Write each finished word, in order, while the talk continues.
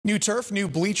New turf, new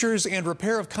bleachers, and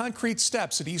repair of concrete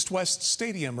steps at East-West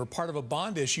Stadium are part of a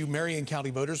bond issue Marion County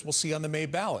voters will see on the May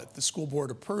ballot. The school board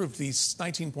approved the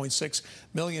 $19.6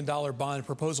 million bond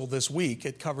proposal this week.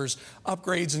 It covers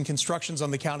upgrades and constructions on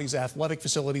the county's athletic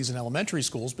facilities and elementary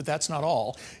schools, but that's not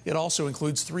all. It also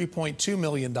includes $3.2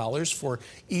 million for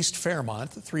East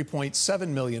Fairmont, $3.7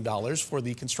 million for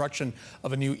the construction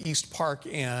of a new East Park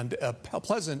and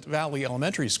Pleasant Valley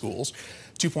elementary schools,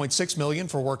 $2.6 million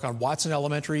for work on Watson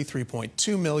Elementary,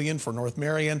 $3.2 million for North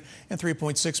Marion, and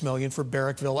 $3.6 million for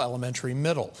Barrackville Elementary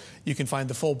Middle. You can find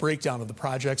the full breakdown of the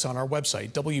projects on our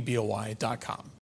website, WBOY.com.